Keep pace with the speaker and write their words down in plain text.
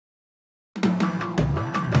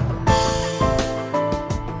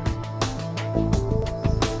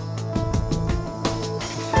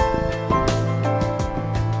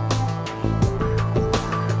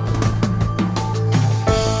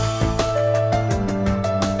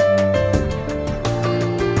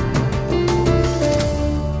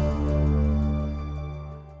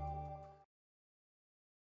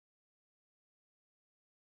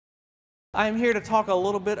I'm here to talk a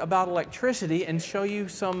little bit about electricity and show you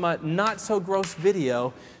some not so gross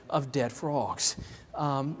video of dead frogs.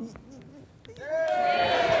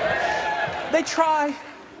 They try.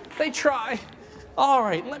 All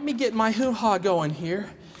right, let me get my hoo-ha going here,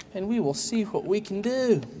 and we will see what we can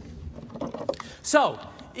do. So,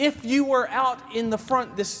 if you were out in the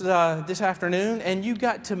front this afternoon and you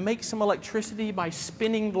got to make some electricity by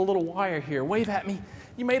spinning the little wire here, wave at me.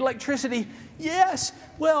 You made electricity. Yes.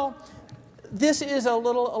 Well, this is a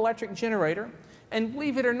little electric generator, and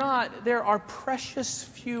believe it or not, there are precious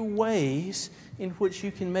few ways in which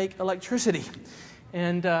you can make electricity.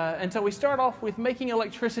 And so we start off with making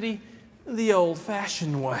electricity the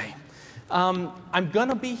old-fashioned way. I'm going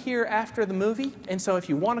to be here after the movie, and so if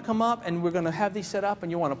you want to come up and we're going to have these set up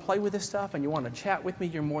and you want to play with this stuff and you want to chat with me,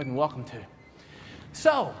 you're more than welcome to.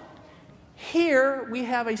 So, here we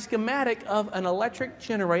have a schematic of an electric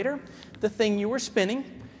generator, the thing you were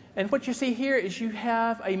spinning. And what you see here is you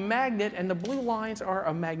have a magnet, and the blue lines are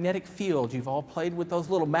a magnetic field. You've all played with those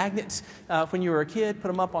little magnets when you were a kid, put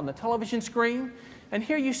them up on the television screen. And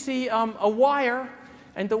here you see a wire,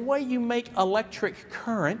 and the way you make electric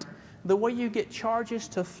current, the way you get charges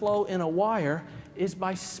to flow in a wire is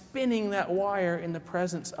by spinning that wire in the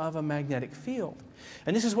presence of a magnetic field.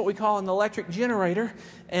 And this is what we call an electric generator.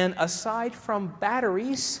 And aside from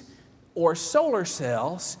batteries or solar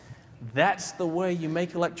cells, that's the way you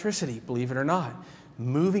make electricity, believe it or not.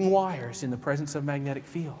 Moving wires in the presence of magnetic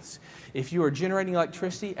fields. If you are generating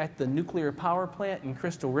electricity at the nuclear power plant in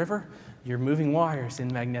Crystal River, you're moving wires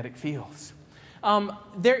in magnetic fields.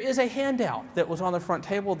 There is a handout that was on the front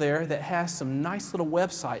table there that has some nice little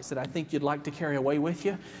websites that I think you'd like to carry away with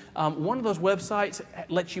you. One of those websites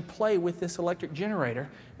lets you play with this electric generator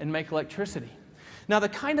and make electricity. Now, the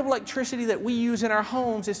kind of electricity that we use in our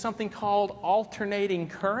homes is something called alternating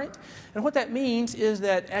current. And what that means is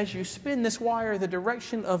that as you spin this wire, the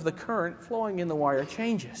direction of the current flowing in the wire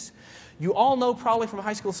changes. You all know probably from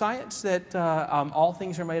high school science that all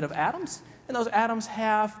things are made of atoms. And those atoms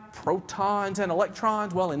have protons and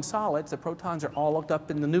electrons. Well, in solids, the protons are all locked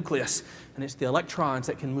up in the nucleus, and it's the electrons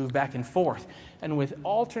that can move back and forth. And with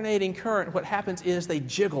alternating current, what happens is they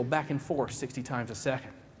jiggle back and forth 60 times a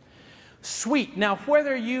second. Sweet. Now,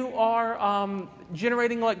 whether you are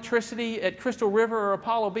generating electricity at Crystal River or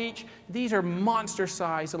Apollo Beach, these are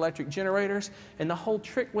monster-sized electric generators, and the whole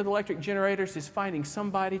trick with electric generators is finding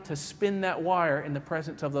somebody to spin that wire in the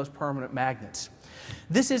presence of those permanent magnets.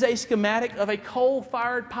 This is a schematic of a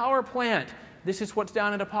coal-fired power plant. This is what's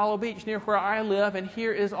down at Apollo Beach near where I live, and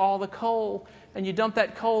here is all the coal. And you dump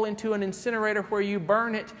that coal into an incinerator where you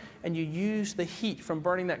burn it, and you use the heat from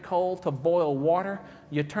burning that coal to boil water.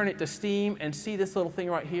 You turn it to steam, and see this little thing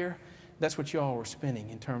right here? That's what you all were spinning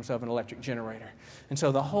in terms of an electric generator. And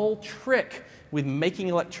so the whole trick with making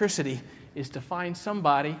electricity is to find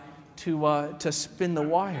somebody to spin the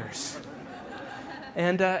wires.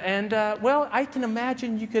 Well, I can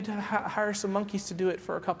imagine you could hire some monkeys to do it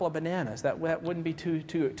for a couple of bananas. That wouldn't be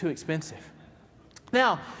too expensive.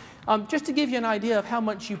 Now, just to give you an idea of how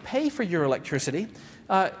much you pay for your electricity,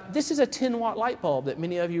 this is a 10-watt light bulb that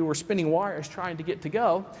many of you were spinning wires trying to get to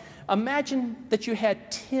go. Imagine that you had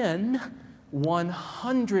 10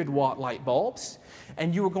 100-watt light bulbs,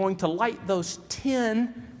 and you were going to light those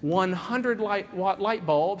 10 100-watt light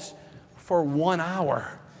bulbs for 1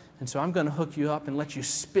 hour. And so I'm going to hook you up and let you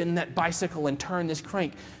spin that bicycle and turn this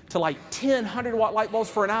crank to light 10 100-watt light bulbs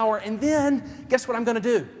for an hour, and then guess what I'm going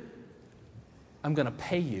to do? I'm going to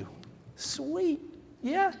pay you. Sweet.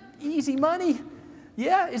 Yeah, easy money.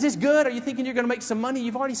 Yeah, is this good? Are you thinking you're going to make some money?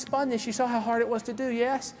 You've already spun this. You saw how hard it was to do,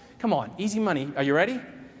 yes? Come on, easy money. Are you ready?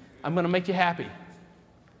 I'm going to make you happy.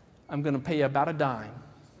 I'm going to pay you about a dime.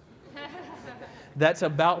 That's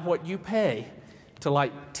about what you pay to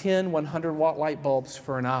light 10 100-watt light bulbs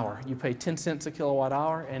for an hour. You pay 10 cents a kilowatt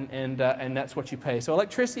hour, and that's what you pay. So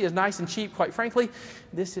electricity is nice and cheap, quite frankly.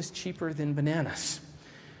 This is cheaper than bananas.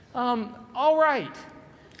 All right.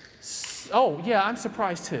 Oh, yeah, I'm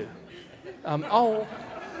surprised too.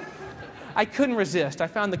 I couldn't resist. I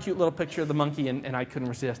found the cute little picture of the monkey, and I couldn't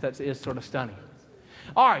resist. That is sort of stunning.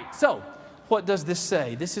 All right, so what does this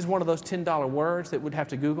say? This is one of those $10 words that we'd have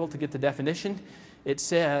to Google to get the definition. It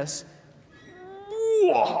says,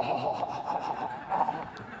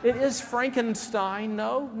 it is Frankenstein.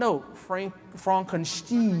 No,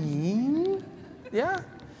 Frankenstein. Yeah?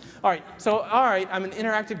 All right, I'm an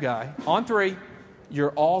interactive guy. On 3,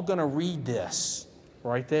 you're all going to read this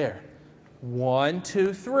right there. 1,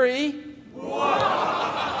 2, 3.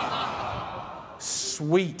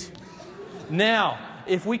 Sweet. Now,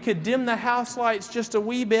 if we could dim the house lights just a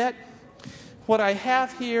wee bit, what I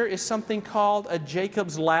have here is something called a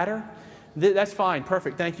Jacob's ladder. That's fine.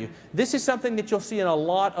 Perfect. Thank you. This is something that you'll see in a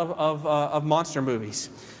lot of monster movies.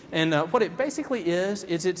 And what it basically is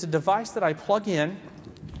it's a device that I plug in,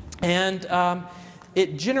 and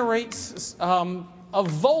it generates a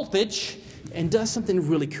voltage and does something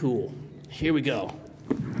really cool. Here we go.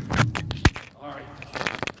 All right.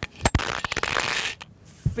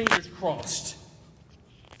 Fingers crossed.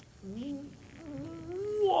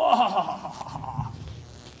 Whoa.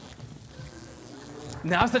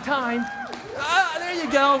 Now's the time. Ah, there you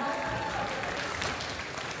go.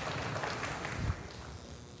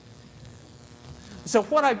 So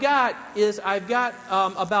what I've got is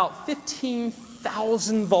about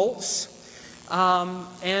 15,000 volts,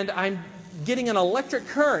 and I'm getting an electric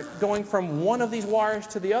current going from one of these wires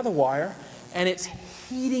to the other wire, and it's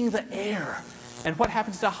heating the air. And what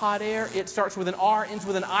happens to hot air? It starts with an R, ends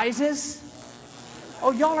with an ISIS.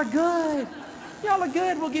 Oh, y'all are good. Y'all are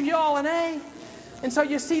good. We'll give you all an A. And so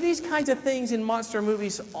you see these kinds of things in monster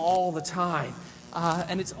movies all the time.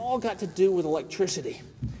 And it's all got to do with electricity.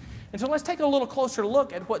 And so let's take a little closer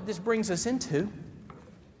look at what this brings us into.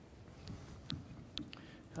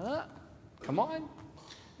 Come on.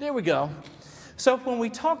 There we go. So when we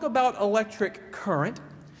talk about electric current,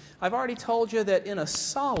 I've already told you that in a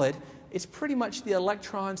solid, it's pretty much the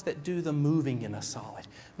electrons that do the moving in a solid,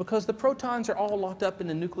 because the protons are all locked up in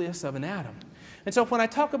the nucleus of an atom. And so when I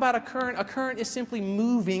talk about a current is simply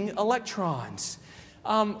moving electrons.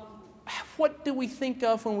 What do we think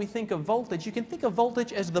of when we think of voltage? You can think of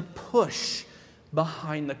voltage as the push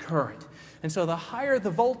behind the current. And so the higher the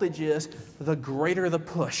voltage is, the greater the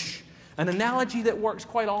push. An analogy that works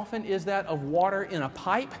quite often is that of water in a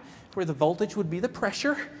pipe, where the voltage would be the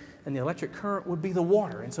pressure and the electric current would be the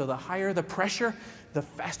water. And so the higher the pressure, the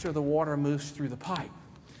faster the water moves through the pipe.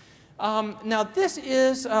 Now this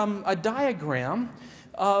is a diagram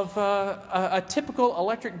of a typical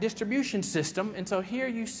electric distribution system. And so here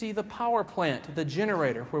you see the power plant, the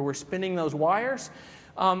generator, where we're spinning those wires.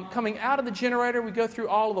 Coming out of the generator, we go through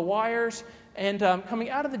all of the wires. And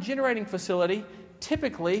coming out of the generating facility,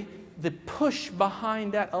 typically the push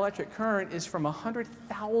behind that electric current is from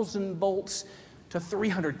 100,000 volts to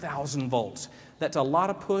 300,000 volts. That's a lot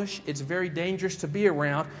of push. It's very dangerous to be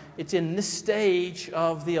around. It's in this stage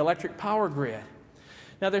of the electric power grid.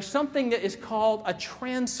 Now there's something that is called a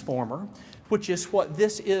transformer, which is what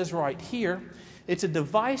this is right here. It's a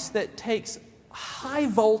device that takes high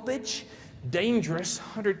voltage, dangerous,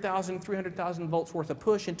 100,000, 300,000 volts worth of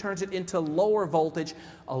push, and turns it into lower voltage,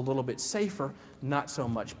 a little bit safer, not so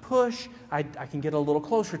much push. I can get a little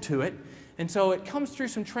closer to it. And so it comes through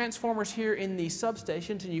some transformers here in these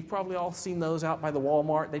substations, and you've probably all seen those out by the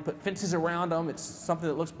Walmart. They put fences around them. It's something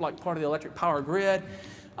that looks like part of the electric power grid.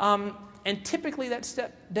 And typically that's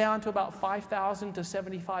stepped down to about 5,000 to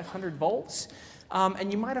 7,500 volts.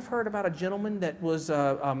 And you might have heard about a gentleman that was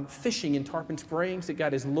fishing in Tarpon Springs that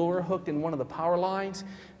got his lure hooked in one of the power lines.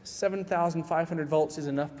 7,500 volts is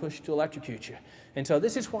enough push to electrocute you. And so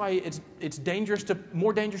this is why it's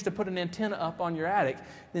more dangerous to put an antenna up on your attic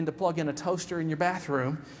than to plug in a toaster in your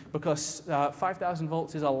bathroom, because 5,000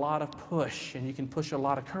 volts is a lot of push, and you can push a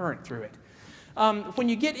lot of current through it. When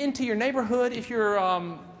you get into your neighborhood, if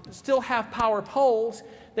you still have power poles,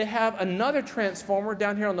 they have another transformer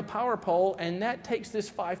down here on the power pole, and that takes this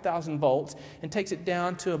 5,000 volts and takes it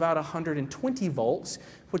down to about 120 volts,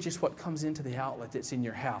 which is what comes into the outlet that's in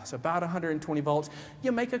your house. About 120 volts.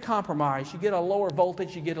 You make a compromise. You get a lower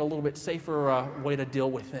voltage. You get a little bit safer way to deal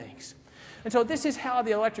with things. And so this is how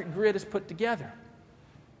the electric grid is put together.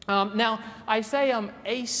 Now, I say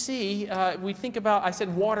AC, we think about, I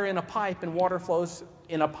said water in a pipe, and water flows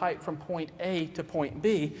in a pipe from point A to point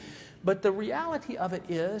B. But the reality of it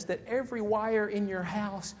is that every wire in your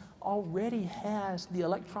house already has the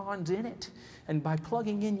electrons in it. And by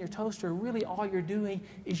plugging in your toaster, really all you're doing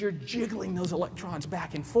is you're jiggling those electrons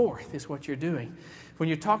back and forth is what you're doing. When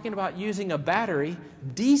you're talking about using a battery,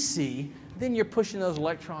 DC, then you're pushing those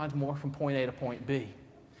electrons more from point A to point B.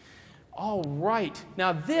 All right.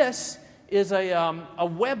 Now this is a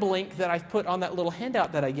web link that I've put on that little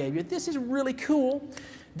handout that I gave you. This is really cool.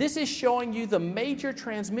 This is showing you the major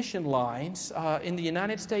transmission lines in the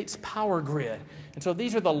United States power grid. And so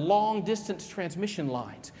these are the long-distance transmission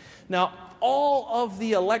lines. Now, all of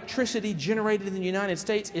the electricity generated in the United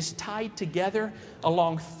States is tied together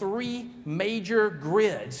along 3 major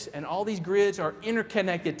grids. And all these grids are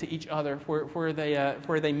interconnected to each other where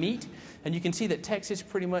they meet. And you can see that Texas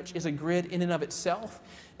pretty much is a grid in and of itself.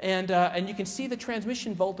 And you can see the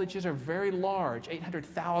transmission voltages are very large,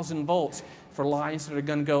 800,000 volts for lines that are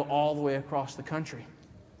going to go all the way across the country.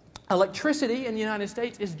 Electricity in the United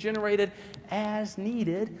States is generated as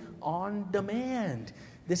needed on demand.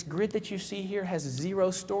 This grid that you see here has 0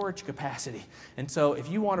 storage capacity. And so if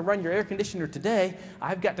you want to run your air conditioner today,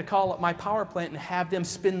 I've got to call up my power plant and have them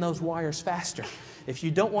spin those wires faster. If you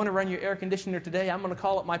don't want to run your air conditioner today, I'm going to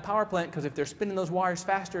call up my power plant, because if they're spinning those wires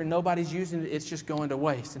faster and nobody's using it, it's just going to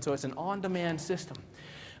waste. And so it's an on-demand system.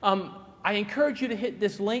 I encourage you to hit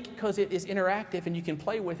this link because it is interactive and you can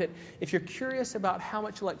play with it. If you're curious about how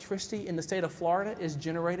much electricity in the state of Florida is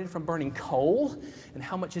generated from burning coal, and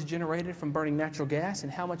how much is generated from burning natural gas,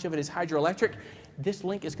 and how much of it is hydroelectric, this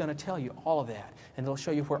link is going to tell you all of that. And it'll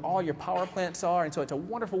show you where all your power plants are. And so it's a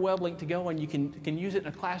wonderful web link to go, and you can use it in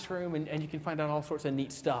a classroom, and you can find out all sorts of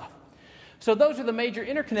neat stuff. So those are the major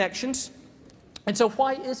interconnections. And so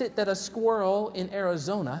why is it that a squirrel in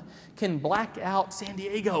Arizona can black out San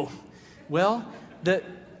Diego? Well,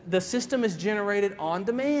 the system is generated on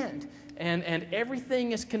demand, and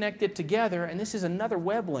everything is connected together. And this is another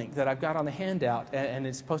web link that I've got on the handout, and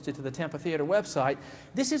it's posted to the Tampa Theatre website.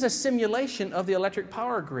 This is a simulation of the electric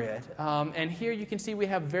power grid. And here you can see we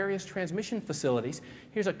have various transmission facilities.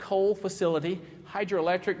 Here's a coal facility,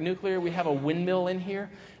 hydroelectric, nuclear. We have a windmill in here.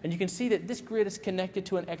 And you can see that this grid is connected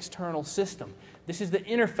to an external system. This is the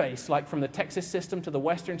interface, like from the Texas system to the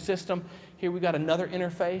Western system. Here we've got another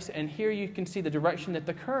interface, and here you can see the direction that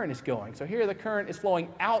the current is going. So here the current is flowing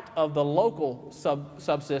out of the local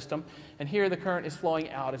subsystem, and here the current is flowing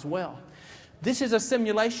out as well. This is a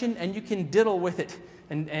simulation, and you can diddle with it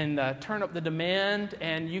and turn up the demand,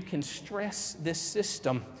 and you can stress this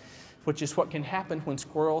system, which is what can happen when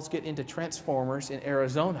squirrels get into transformers in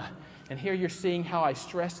Arizona. And here you're seeing how I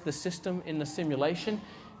stress the system in the simulation,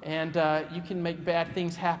 and you can make bad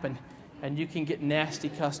things happen, and you can get nasty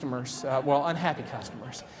customers, well, unhappy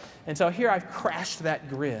customers. And so here I've crashed that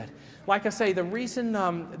grid. Like I say, the reason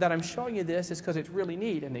that I'm showing you this is because it's really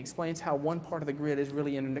neat, and it explains how one part of the grid is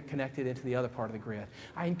really interconnected into the other part of the grid.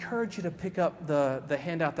 I encourage you to pick up the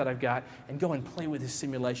handout that I've got and go and play with this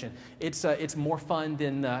simulation. It's more fun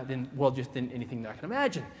than anything that I can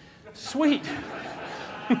imagine. Sweet.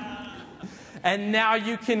 And now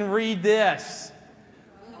you can read this.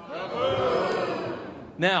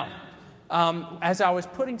 Now, as I was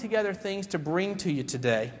putting together things to bring to you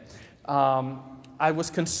today, I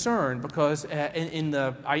was concerned because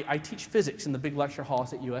I teach physics in the big lecture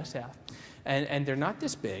halls at USF. And they're not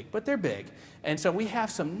this big, but they're big. And so we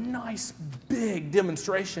have some nice big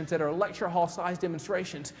demonstrations that are lecture hall size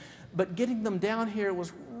demonstrations. But getting them down here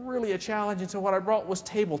was really a challenge, and so what I brought was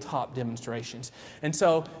tabletop demonstrations. And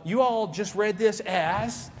so you all just read this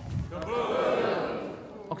as...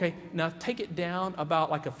 Okay, now take it down about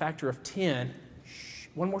like a factor of 10. Shh,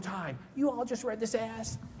 one more time. You all just read this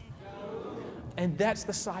as... And that's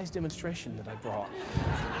the size demonstration that I brought.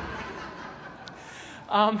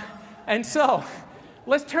 And so,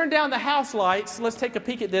 let's turn down the house lights. Let's take a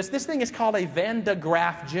peek at this. This thing is called a Van de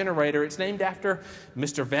Graaff generator. It's named after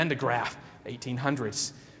Mr. Van de Graaff,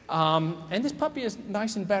 1800s. And this puppy is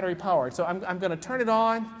nice and battery powered. So I'm going to turn it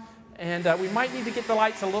on, and we might need to get the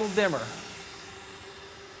lights a little dimmer.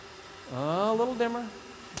 A little dimmer.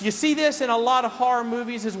 You see this in a lot of horror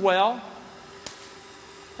movies as well.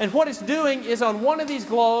 And what it's doing is on one of these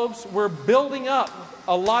globes, we're building up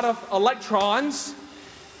a lot of electrons.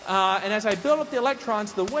 And as I build up the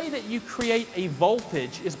electrons, the way that you create a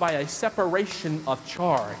voltage is by a separation of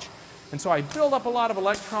charge. And so I build up a lot of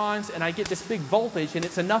electrons, and I get this big voltage, and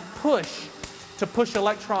it's enough push to push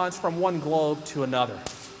electrons from one globe to another.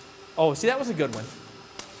 Oh, see, that was a good one.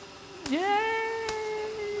 Yay!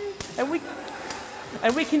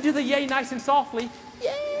 And we can do the yay nice and softly.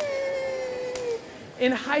 Yay!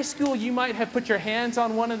 In high school, you might have put your hands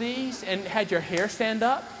on one of these and had your hair stand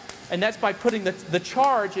up. And that's by putting the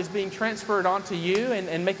charge is being transferred onto you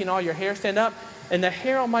and making all your hair stand up. And the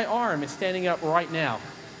hair on my arm is standing up right now.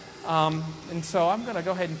 And so I'm going to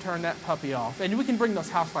go ahead and turn that puppy off. And we can bring those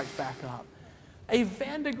house lights back up. A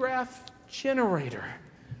Van de Graaff generator.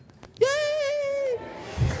 Yay!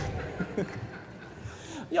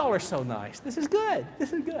 Y'all are so nice. This is good.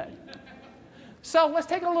 This is good. So let's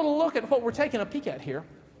take a little look at what we're taking a peek at here.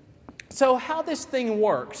 So how this thing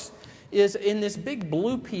works is in this big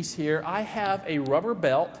blue piece here, I have a rubber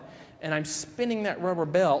belt, and I'm spinning that rubber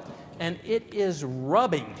belt, and it is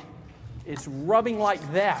rubbing. It's rubbing like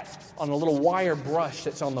that on a little wire brush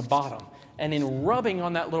that's on the bottom. And in rubbing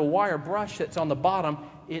on that little wire brush that's on the bottom,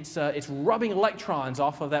 it's rubbing electrons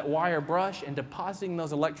off of that wire brush and depositing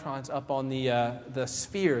those electrons up on the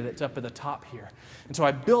sphere that's up at the top here. And so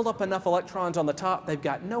I build up enough electrons on the top, they've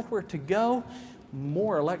got nowhere to go.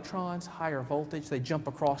 More electrons, higher voltage, they jump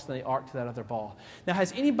across and they arc to that other ball. Now,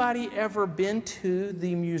 has anybody ever been to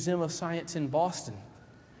the Museum of Science in Boston?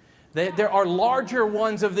 There are larger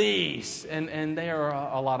ones of these, and they are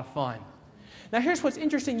a lot of fun. Now, here's what's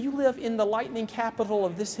interesting. You live in the lightning capital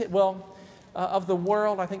of this, of the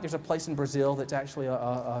world. I think there's a place in Brazil that actually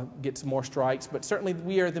gets more strikes, but certainly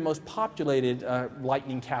we are the most populated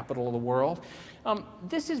lightning capital of the world.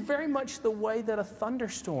 This is very much the way that a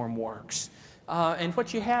thunderstorm works. And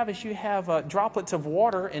what you have is droplets of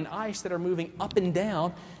water and ice that are moving up and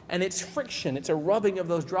down, and it's friction. It's a rubbing of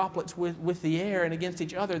those droplets with the air and against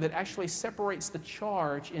each other that actually separates the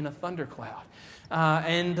charge in a thundercloud.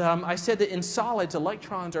 I said that in solids,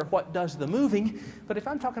 electrons are what does the moving, but if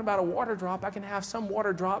I'm talking about a water drop, I can have some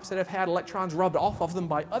water drops that have had electrons rubbed off of them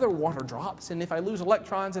by other water drops, and if I lose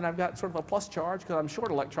electrons, then I've got sort of a plus charge because I'm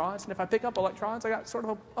short electrons, and if I pick up electrons, I got sort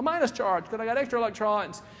of a minus charge because I got extra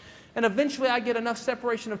electrons. And eventually I get enough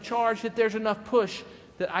separation of charge that there's enough push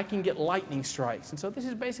that I can get lightning strikes. And so this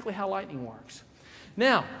is basically how lightning works.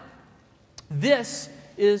 Now, this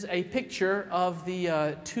is a picture of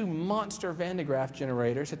the two monster Van de Graaff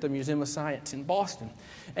generators at the Museum of Science in Boston.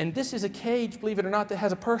 And this is a cage, believe it or not, that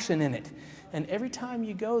has a person in it. And every time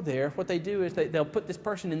you go there, what they do is they'll put this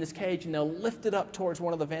person in this cage and they'll lift it up towards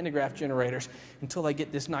one of the Van de Graaff generators until they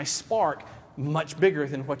get this nice spark, much bigger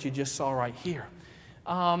than what you just saw right here.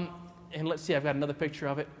 And let's see, I've got another picture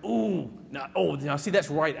of it. Now see, that's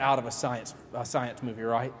right out of a science movie,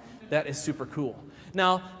 right? That is super cool.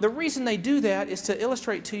 Now, the reason they do that is to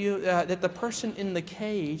illustrate to you that the person in the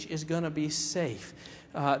cage is going to be safe.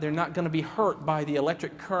 They're not going to be hurt by the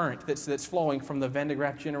electric current that's flowing from the Van de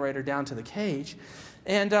Graaff generator down to the cage.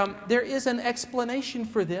 And there is an explanation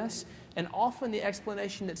for this, and often the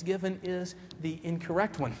explanation that's given is the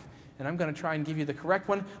incorrect one. And I'm going to try and give you the correct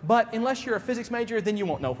one. But unless you're a physics major, then you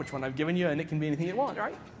won't know which one I've given you, and it can be anything you want,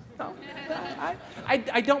 right? No.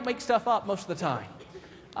 I don't make stuff up most of the time.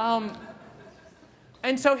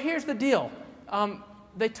 And so here's the deal.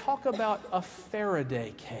 They talk about a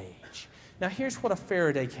Faraday cage. Now, here's what a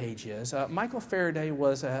Faraday cage is. Michael Faraday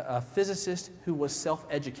was a physicist who was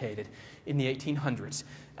self-educated in the 1800s.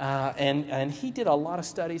 And he did a lot of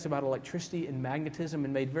studies about electricity and magnetism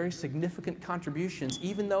and made very significant contributions,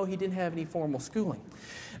 even though he didn't have any formal schooling.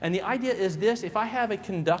 And the idea is this: if I have a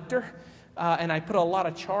conductor and I put a lot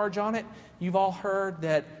of charge on it, you've all heard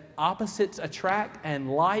that opposites attract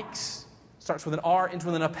and likes, starts with an R, ends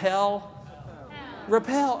with an appel.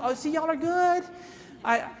 Repel. Oh, see, y'all are good.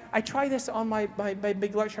 I try this on my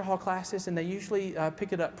big lecture hall classes, and they usually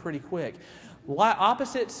pick it up pretty quick.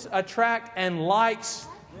 Opposites attract and likes.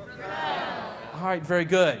 All right, very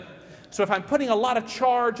good. So if I'm putting a lot of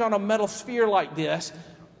charge on a metal sphere like this,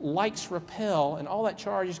 likes repel, and all that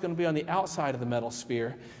charge is going to be on the outside of the metal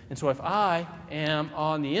sphere. And so if I am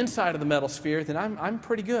on the inside of the metal sphere, then I'm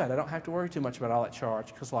pretty good. I don't have to worry too much about all that charge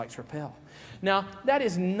because likes repel. Now, that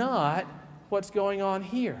is not what's going on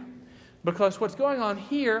here. Because what's going on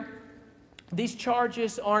here, these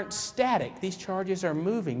charges aren't static. These charges are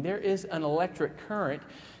moving. There is an electric current.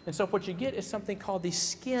 And so what you get is something called the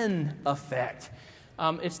skin effect.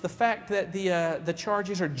 It's the fact that the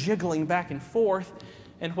charges are jiggling back and forth.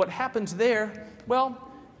 And what happens there,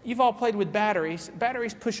 well, you've all played with batteries.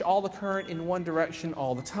 Batteries push all the current in one direction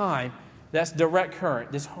all the time. That's direct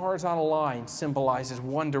current. This horizontal line symbolizes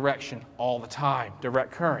one direction all the time,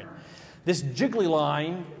 direct current. This jiggly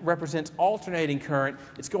line represents alternating current.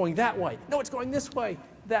 It's going that way. No, it's going this way,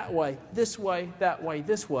 that way, this way, that way,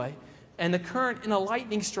 this way. And the current in a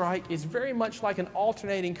lightning strike is very much like an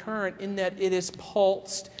alternating current in that it is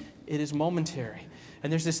pulsed, it is momentary.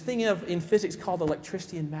 And there's this thing in physics called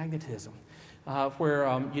electricity and magnetism,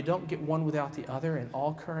 where you don't get one without the other, and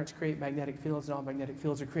all currents create magnetic fields, and all magnetic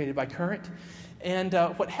fields are created by current. And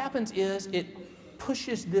what happens is it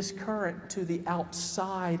pushes this current to the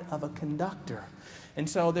outside of a conductor. And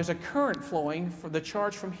so there's a current flowing, the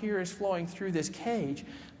charge from here is flowing through this cage,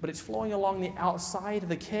 but it's flowing along the outside of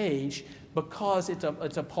the cage because it's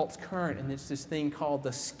a pulse current, and it's this thing called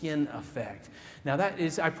the skin effect. Now that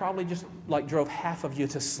is, I probably just drove half of you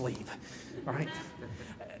to sleep, all right?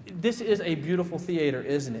 This is a beautiful theater,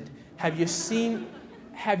 isn't it? Have you seen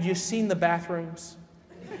the bathrooms?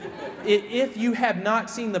 If you have not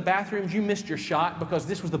seen the bathrooms, you missed your shot because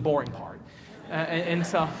this was the boring part. And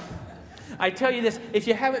so I tell you this, if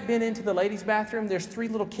you haven't been into the ladies' bathroom, there's 3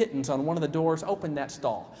 little kittens on one of the doors. Open that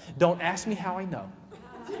stall. Don't ask me how I know.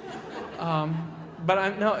 But I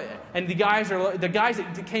know, and the guys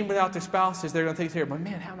that came without their spouses, they're going to think here, but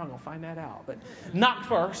man, how am I going to find that out? But knock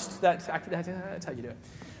first. That's how you do it.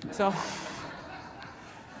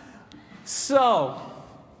 So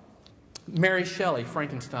Mary Shelley,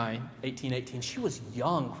 Frankenstein, 1818, she was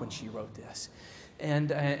young when she wrote this.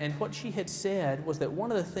 And what she had said was that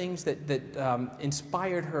one of the things that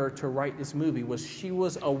inspired her to write this movie was she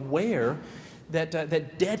was aware that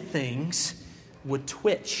dead things would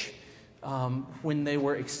twitch when they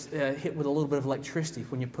were hit with a little bit of electricity,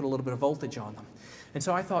 when you put a little bit of voltage on them. And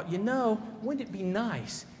so I thought, you know, wouldn't it be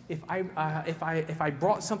nice if I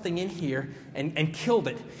brought something in here and killed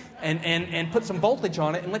it and put some voltage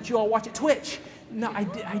on it and let you all watch it twitch? No,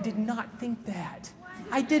 I did not think that.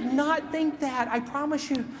 I did not think that. I promise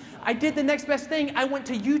you. I did the next best thing. I went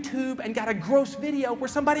to YouTube and got a gross video where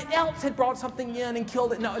somebody else had brought something in and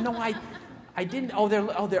killed it. No, I didn't.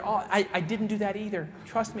 I didn't do that either.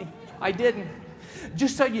 Trust me, I didn't.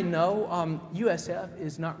 Just so you know, USF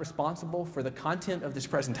is not responsible for the content of this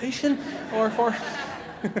presentation or for.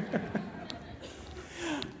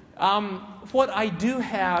 What I do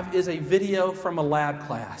have is a video from a lab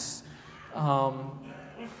class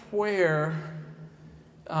where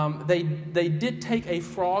they did take a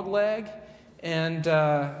frog leg and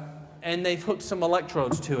they've hooked some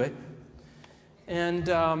electrodes to it.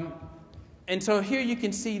 And so here you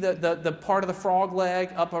can see the part of the frog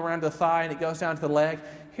leg up around the thigh, and it goes down to the leg.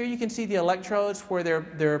 Here you can see the electrodes where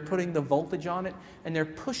they're putting the voltage on it, and they're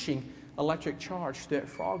pushing electric charge to that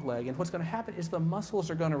frog leg. And what's going to happen is the muscles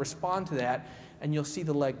are going to respond to that, and you'll see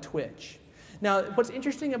the leg twitch. Now, what's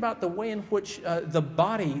interesting about the way in which the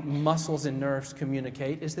body muscles and nerves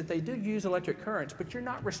communicate is that they do use electric currents, but you're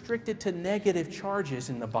not restricted to negative charges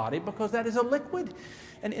in the body because that is a liquid.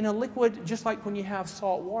 And in a liquid, just like when you have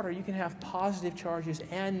salt water, you can have positive charges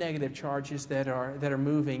and negative charges that are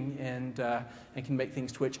moving and can make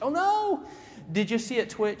things twitch. Oh no! Did you see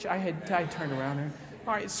it twitch? I turned around there.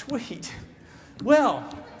 All right, sweet. Well,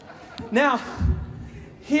 now,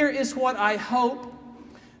 here is what I hope.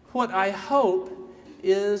 What I hope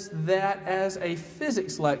is that as a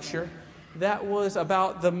physics lecture, that was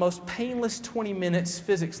about the most painless 20 minutes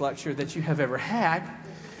physics lecture that you have ever had.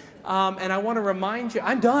 And I want to remind you,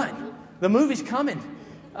 I'm done. The movie's coming.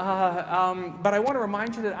 But I want to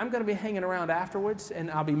remind you that I'm going to be hanging around afterwards,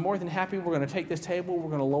 and I'll be more than happy. We're going to take this table, we're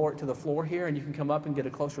going to lower it to the floor here, and you can come up and get a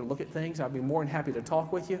closer look at things. I'll be more than happy to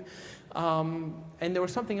talk with you. And there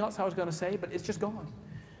was something else I was going to say, but it's just gone.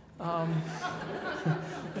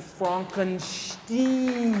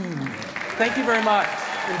 Frankenstein. Thank you very much.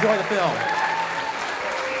 Enjoy the film.